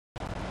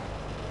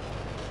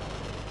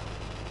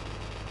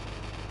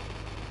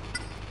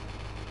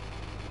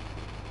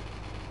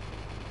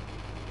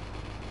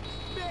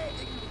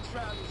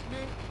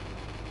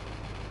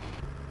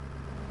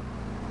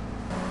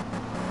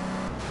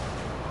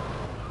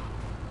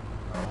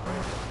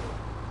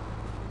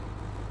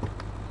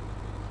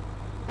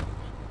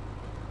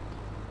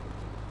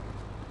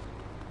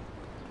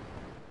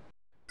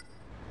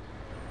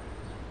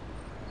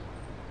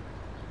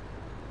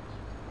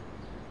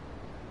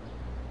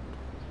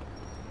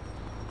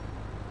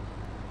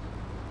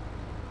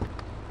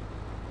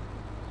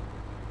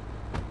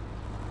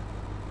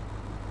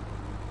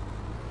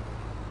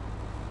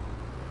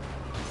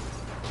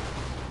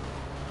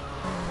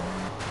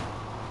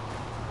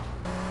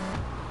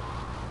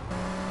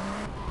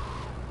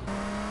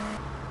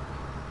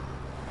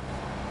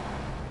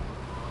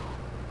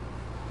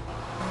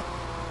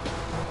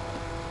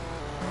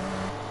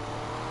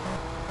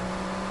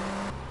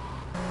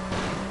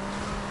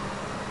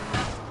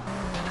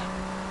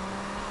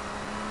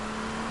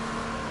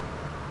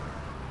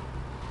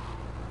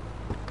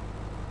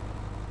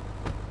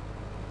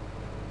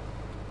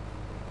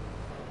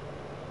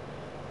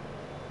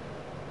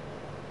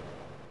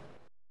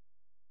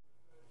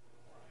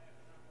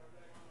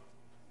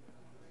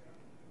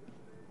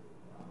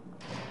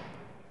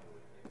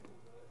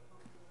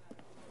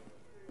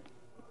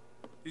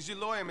He's your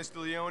lawyer, Mr.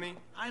 Leone.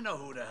 I know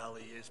who the hell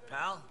he is,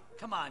 pal.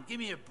 Come on, give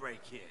me a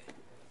break here.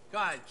 Go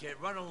ahead, kid,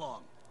 run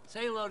along.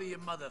 Say hello to your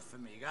mother for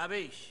me,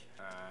 gabish?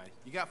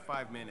 You got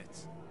 5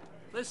 minutes.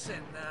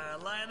 Listen,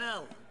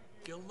 Lionel,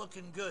 you're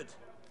looking good.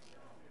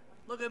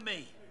 Look at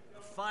me,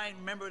 a fine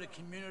member of the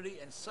community,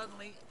 and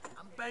suddenly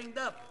I'm banged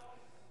up.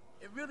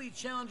 It really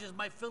challenges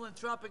my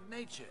philanthropic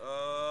nature.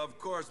 Of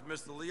course,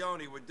 Mr.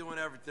 Leone, we're doing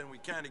everything we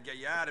can to get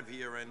you out of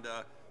here and,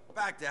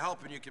 back to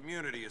helping your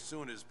community as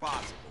soon as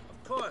possible.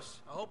 Of course.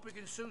 I hope we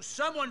can sue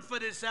someone for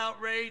this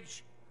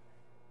outrage.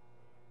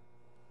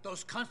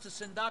 Those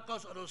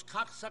Constantindacos or those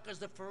cocksuckers,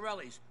 the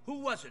Forellis? Who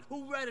was it?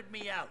 Who ratted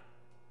me out?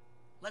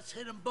 Let's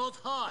hit them both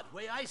hard.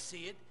 Way I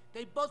see it,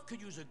 they both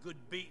could use a good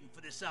beating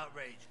for this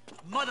outrage.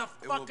 Motherfuckers!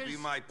 It will be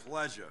my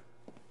pleasure.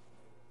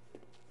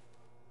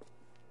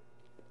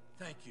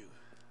 Thank you.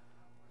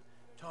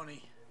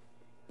 Tony,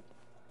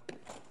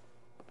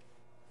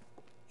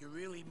 you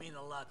really mean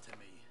a lot to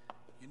me.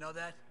 You know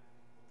that?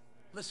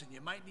 Listen, you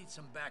might need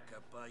some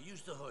backup.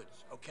 Use the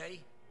hoods,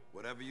 okay?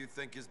 Whatever you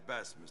think is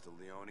best, Mr.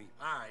 Leone.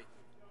 All right.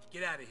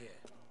 Get out of here,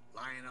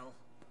 Lionel.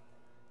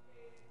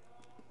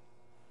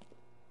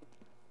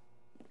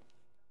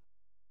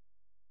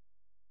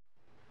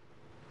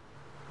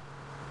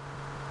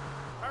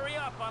 Hurry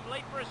up, I'm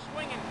late for a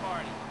swinging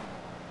party.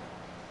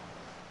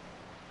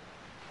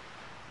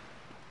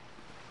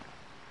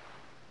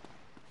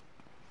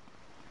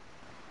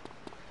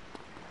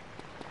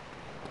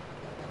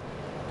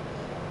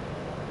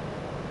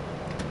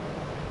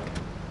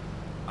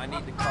 I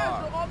need the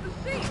car. On the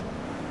seat.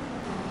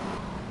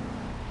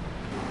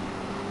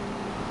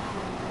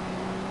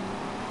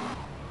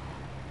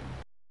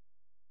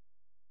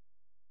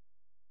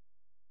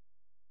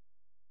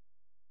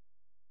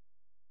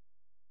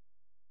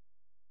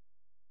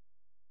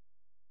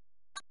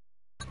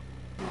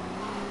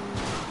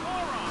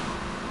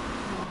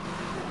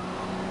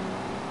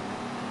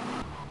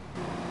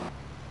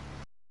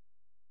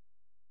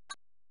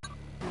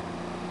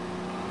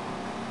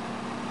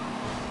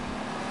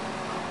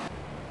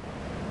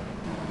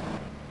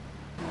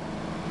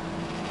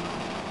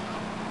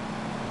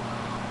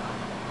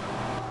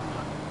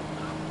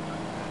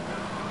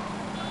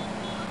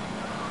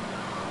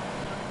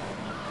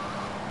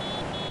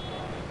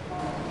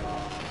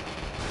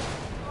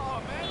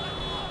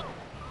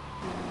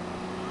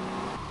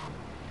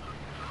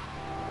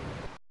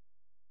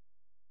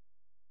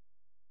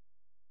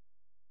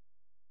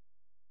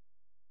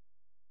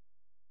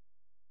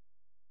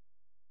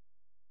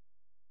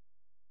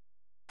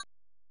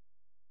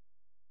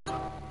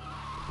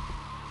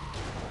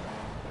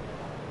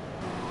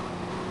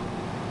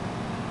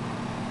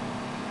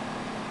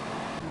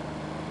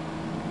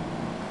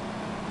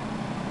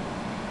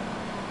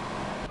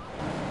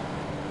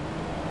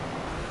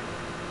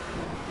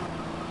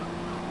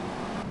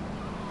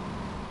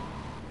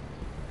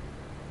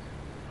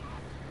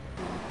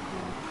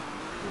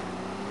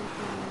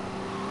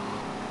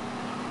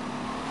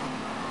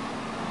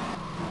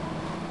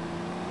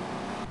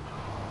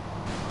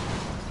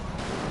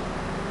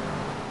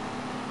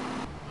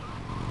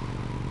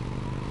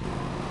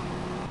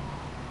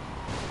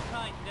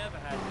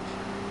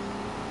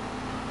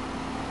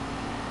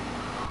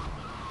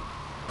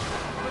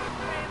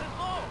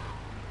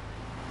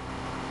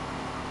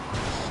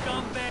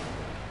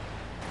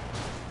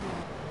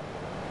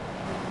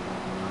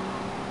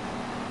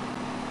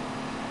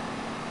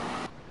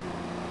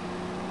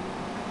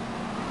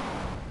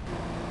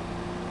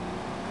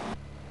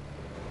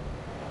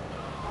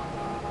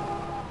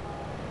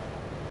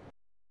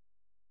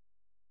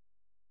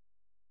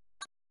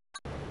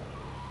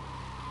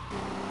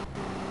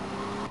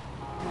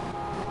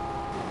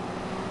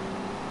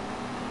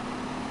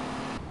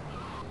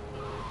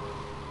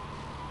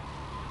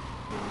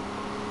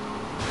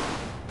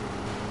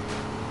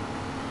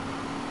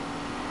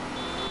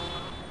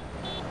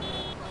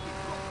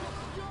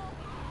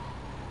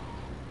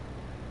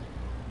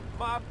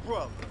 My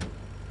brother.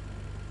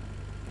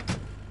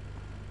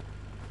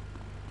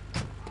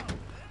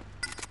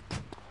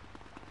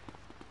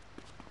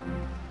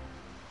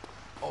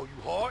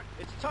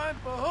 time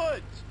for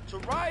hoods to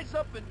rise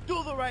up and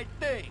do the right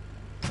thing.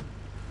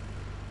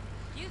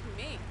 Excuse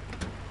me.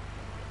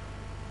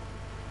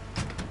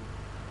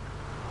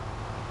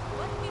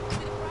 What seems to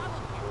be the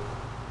problem here?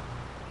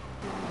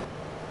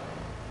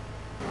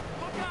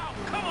 Look out!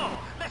 Come on!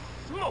 Let's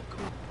smoke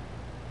 'em!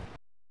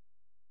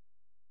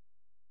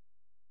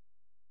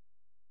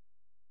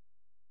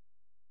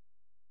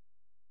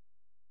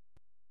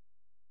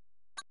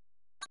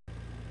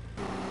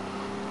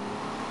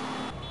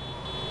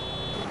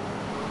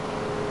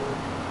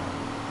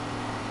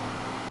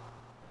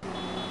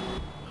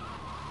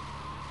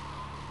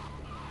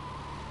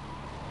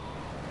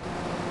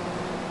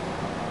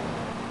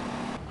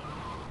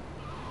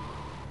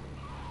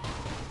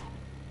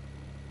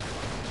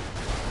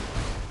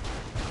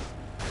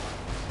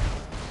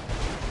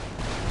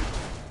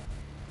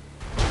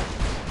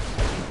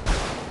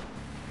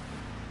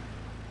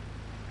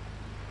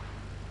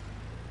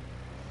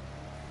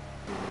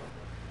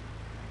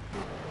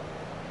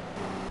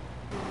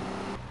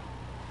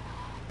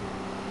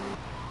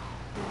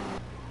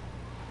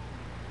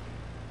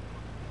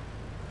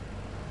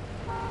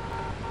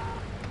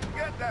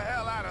 Get the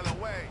hell out of the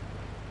way.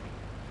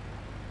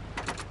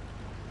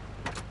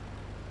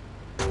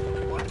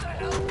 What the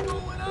hell's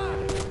going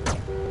on?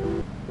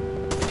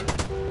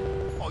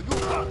 Oh, you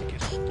about to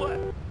get split.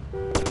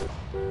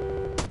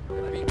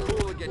 Be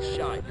cool or get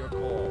shot, your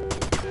call.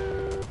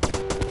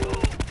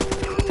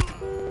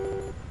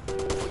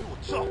 Oh, you a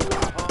tough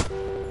guy, huh?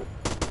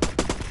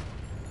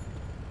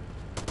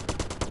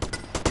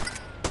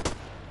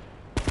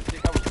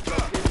 Think I was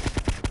joking?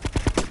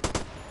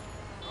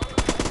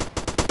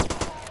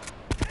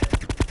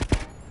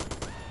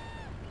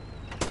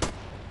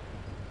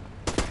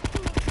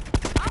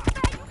 I'm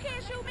fat, you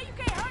can't shoot me, you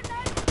can't hurt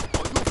nothing.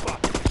 Oh, you about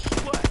to get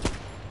split.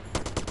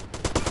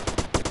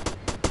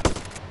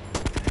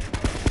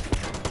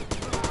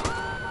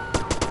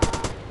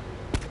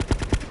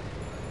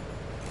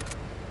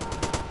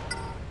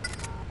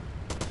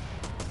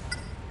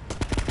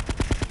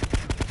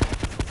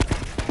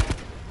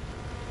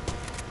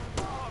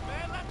 Oh,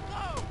 man, let's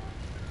go.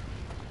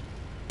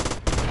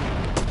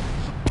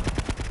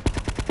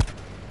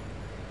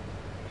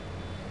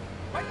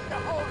 What's the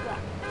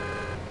holdup?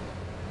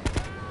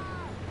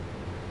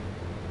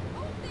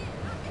 Hold it,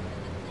 I'm into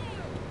the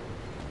tail.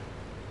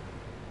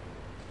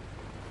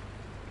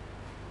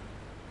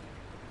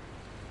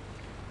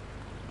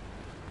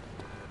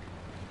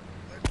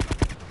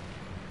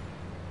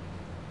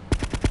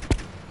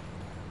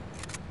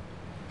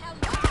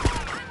 Hello,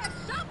 I have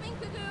shopping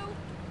to do.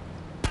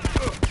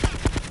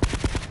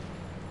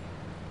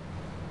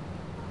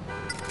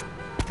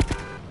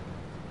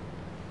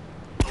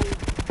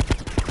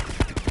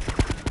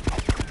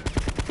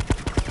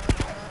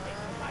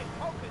 My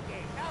poker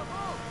game. Now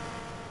move.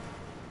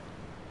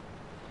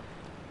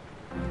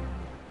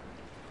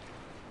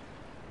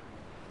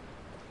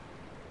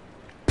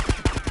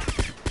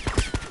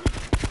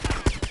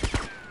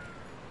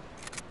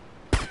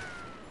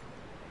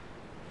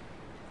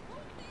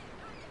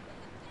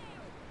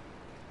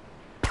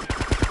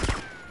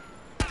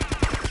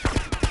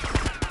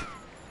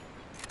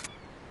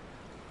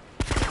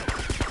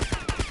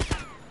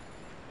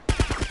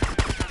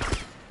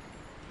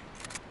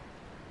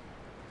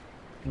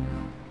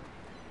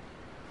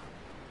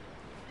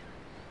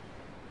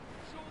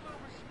 Show a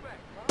little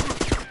respect,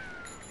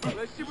 huh?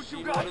 Let's see what you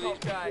Seen got, one of these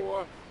tough guy.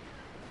 before?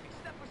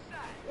 Step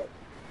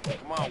aside.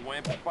 Come on,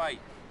 Wimp, fight.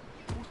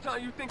 Whose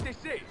town you think this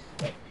is?